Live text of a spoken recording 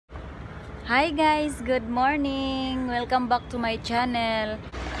Hi guys, good morning. Welcome back to my channel.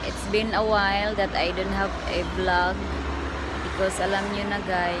 It's been a while that I don't have a vlog because alam nyo na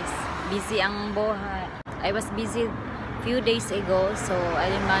guys, busy ang buhay. I was busy few days ago, so I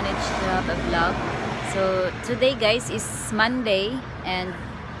didn't manage to have a vlog. So today guys is Monday and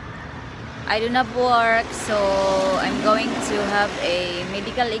I don't have work, so I'm going to have a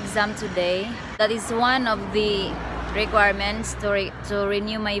medical exam today. That is one of the requirements to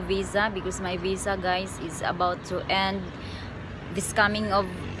renew my visa, because my visa guys is about to end this coming of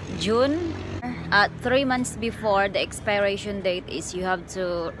June. 3 months before the expiration date is you have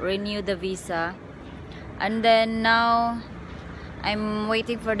to renew the visa, and then now I'm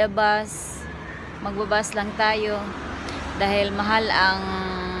waiting for the bus. Magbabas lang tayo dahil mahal ang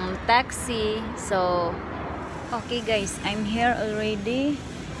taxi. So okay guys, I'm here already.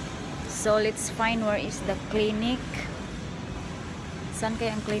 So let's find where is the clinic. Saan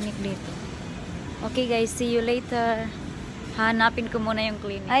kaya ang clinic dito? Okay guys, see you later. Hanapin ko muna yung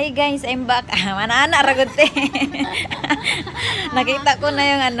clinic. Hi guys, I'm back. Mana-ana ragote. Nakita ko na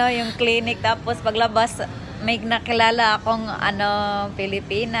yung yung clinic, tapos paglabas may nakilala akong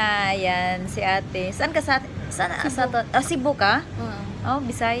Pilipina. Yan si ate. Saan ka sa Cebu ka? Oh,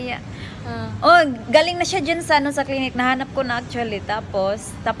 Bisaya. Oh, galing na siya dyan sa clinic. Nahanap ko na actually. Tapos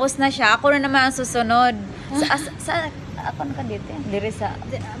na siya. Ako na naman ang susunod. Ako na ka dito. Diri sa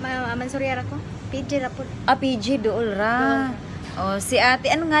Mansuryara ko. PG rapod. PG dool ra. Oh, si ate.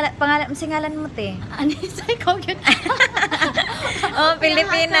 Ano nga pangalan? Singalan mo te? Anisa, ikaw yun. Oh,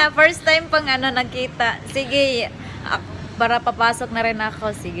 Pilipina. First time pang nagkita. Sige. Para papasok na rin ako.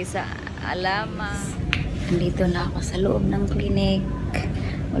 Sige sa alama. Nandito na ako sa loob ng clinic.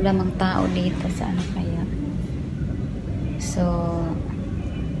 Wala mang tao dito sa kaya. So,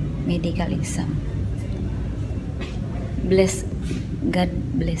 medical exam. God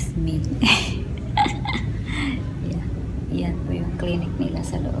bless me. Yeah. Yan po yung clinic nila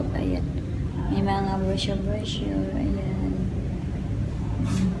sa loob. Ayan. May mga brochure. Ayan.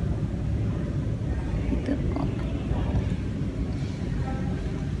 Ito po.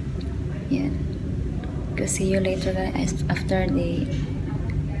 Yan. See you later guys after the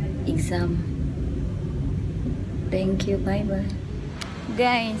exam. Thank you, bye bye.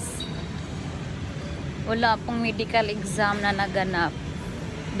 Guys, wala pong medical exam na naganap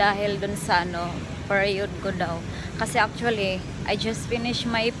dahil dun sa period ko daw. Kasi actually I just finished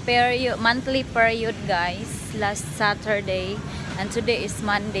my monthly period guys last Saturday, and today is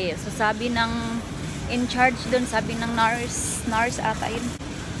Monday. So sabi ng in charge dun, sabi ng nurse ata yun,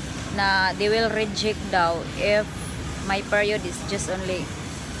 na they will reject daw if my period is just only,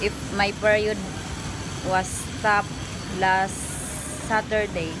 if my period was stopped last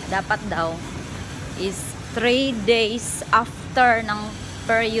Saturday, dapat daw is 3 days after ng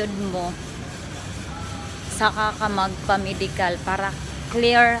period mo saka ka magpa-medical para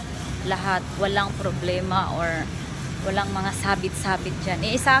clear lahat, walang problema or walang mga sabit-sabit dyan.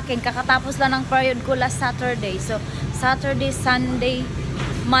 Sa akin, kakatapos lang ng period ko last Saturday. So Saturday, Sunday,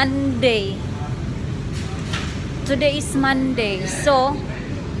 Monday. Today is Monday. So,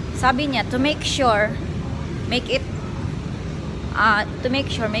 sabi niya, to make sure, make it 3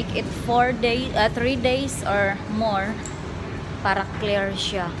 days or more para clear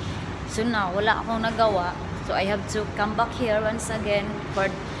siya. So now, wala akong nagawa. So I have to come back here once again for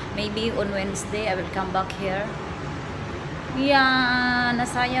maybe on Wednesday I will come back here. Yeah,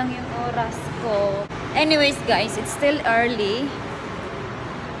 nasayang yung oras ko. Anyways guys, it's still early.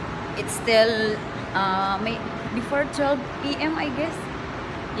 It's still before 12 PM I guess.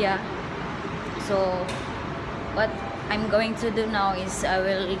 Yeah. So what I'm going to do now is I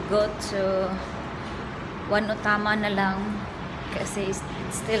will go to Wanutama na lang kasi it's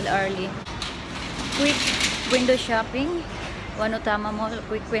still early. Quick window shopping. Wanutama Mall,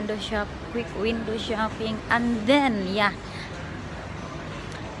 quick window shopping, and then yeah.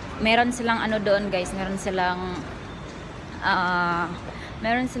 Meron silang doon guys, meron silang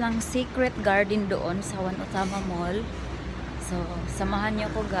secret garden doon sa Wanutama Mall. So, samahan niyo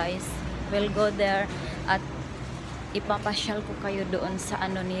ko guys. We'll go there at ipapasyal ko kayo doon sa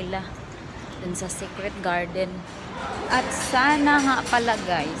nila, doon sa secret garden. At sana nga pala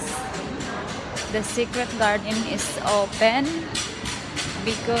guys, the secret garden is open,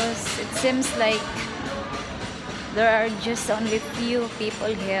 because it seems like there are just only few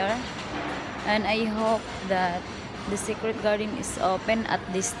people here, and I hope that the secret garden is open at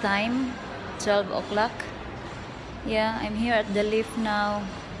this time, 12 o'clock. Yeah, I'm here at the lift now.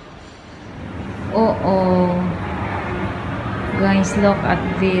 Guys, look at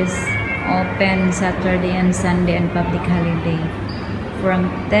this. Open Saturday and Sunday and public holiday. from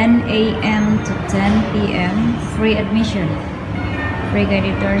 10 a.m. to 10 p.m. Free admission. Free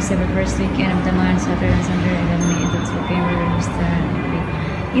guided tours every first weekend of the month, Saturday and Sunday. That's okay. We're registered.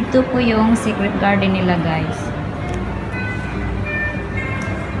 Ito po yung secret garden nila, guys.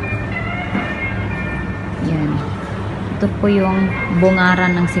 Yan. Ito po yung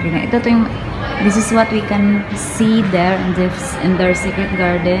bungaran ng secret garden. Ito to yung, this is what we can see there in their secret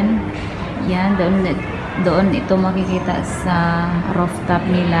garden. Yan, doon ito makikita sa rooftop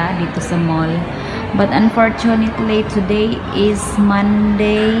nila dito sa mall. But unfortunately, today is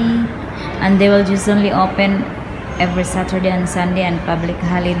Monday and they will just only open every Saturday and Sunday and public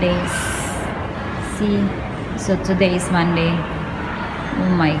holidays. See? So today is Monday.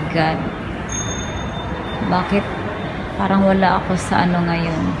 Oh my God. Bakit? Parang wala ako sa ano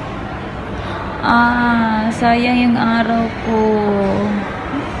ngayon. Sayang yung araw ko.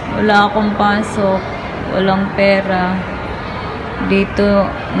 Wala akong pasok. Walang pera. Dito,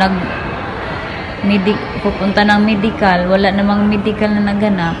 pupunta ng medical. Wala namang medical na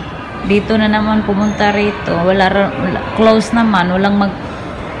naganap. Dito na naman pumunta rito. Wala close naman.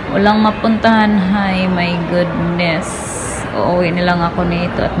 Walang mapuntahan. Hi, my goodness. Uuwi na lang ako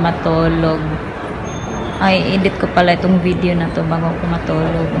nito at matulog. Ay, edit ko pala itong video na to bago ako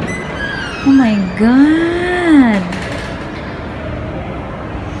matulog. Oh my God!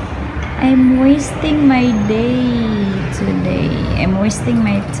 I'm wasting my day today. I'm wasting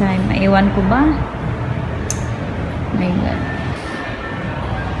my time. Iwan ko ba? My God.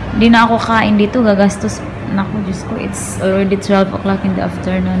 Hindi na ako kain dito. Gagastos. Naku, Diyos ko. It's already 12 o'clock in the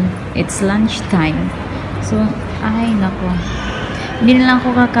afternoon. It's lunch time. So, ay, naku. Hindi na lang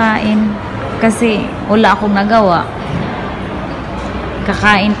ako kakain. Kasi wala akong nagawa.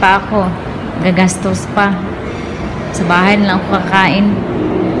 Kakain pa ako. Gagastos pa. Sa bahay na lang ako kakain.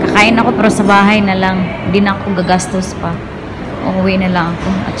 Kakain ako pero sa bahay na lang. Hindi na ako gagastos pa. Uuwi na lang ako.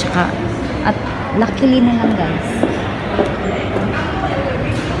 At luckily na lang, guys.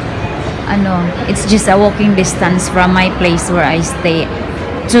 It's just a walking distance from my place where I stay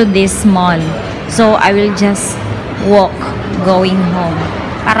to this mall. So I will just walk going home.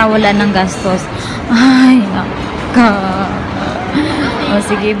 Para wala ng gastos. Ay, naka. O,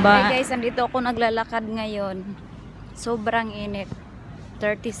 sige ba? Hey guys, andito ako naglalakad ngayon. Sobrang init.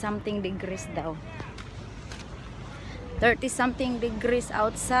 30 something degrees daw. 30 something degrees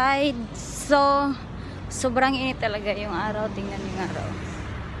outside. So, sobrang init talaga yung araw. Tingnan yung araw.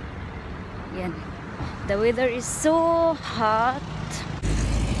 Yan. The weather is so hot.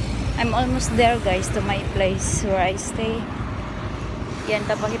 I'm almost there, guys, to my place where I stay. Yan,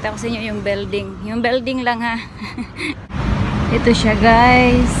 papakita ko sa inyo yung building. Yung building lang, ha. Ito siya,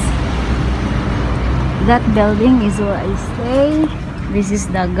 guys. That building is where I stay. This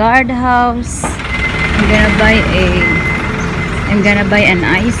is the guardhouse. I'm gonna buy an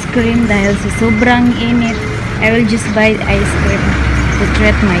ice cream dahil sa sobrang init. I will just buy ice cream to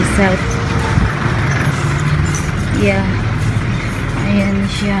treat myself. Yeah. Ayan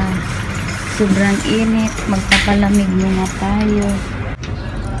siya. Sobrang init. Magpapalamig muna tayo.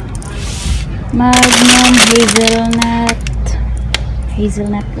 Magnum,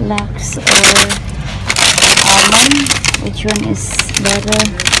 hazelnut lax, or almond. Which one is better?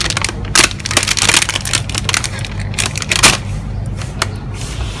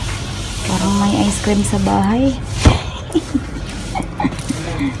 Parang may ice cream sa bahay.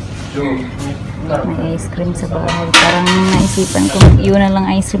 May ice cream sa bahay. Parang naisipan ko, yun na lang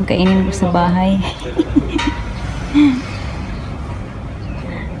ice cream kainin ko sa bahay.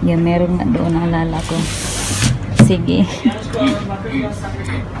 Yan, meron nga doon, naalala ko. Sige.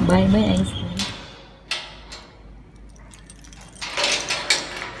 Bye bye ice cream.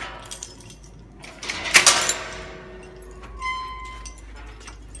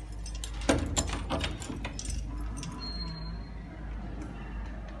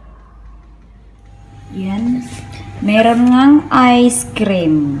 Yan. Meron ngang ice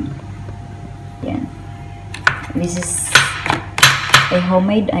cream. Yan. This is a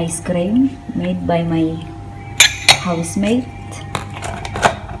homemade ice cream made by my housemate.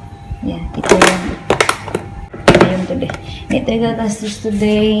 Yeah, ito yung today. Ito yung gagastos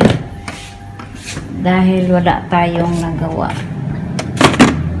today dahil wala tayong nagawa.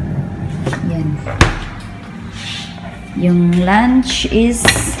 Yan. Yung lunch is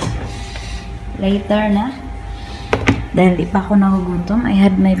later na. Dahil di pa ako nagugutom. I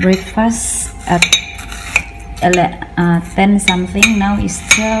had my breakfast at 10 something. Now is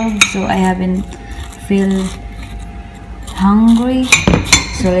 12. So I haven't feel hungry.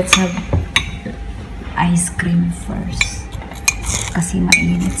 So let's have ice cream first. Kasi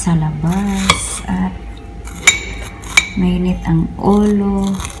mainit sa labas. At Mainit ang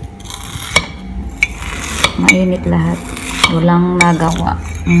ulo. Mainit lahat. Walang nagawa.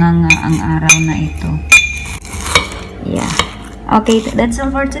 Nga ang araw na ito. Yeah. Okay, that's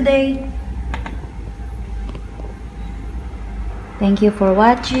all for today. Thank you for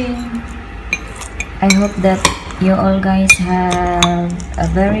watching. I hope that you all guys have a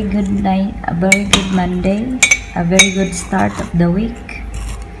very good night, a very good Monday, a very good start of the week.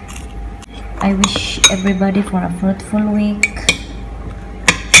 I wish everybody for a fruitful week.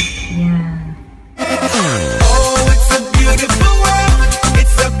 Yeah.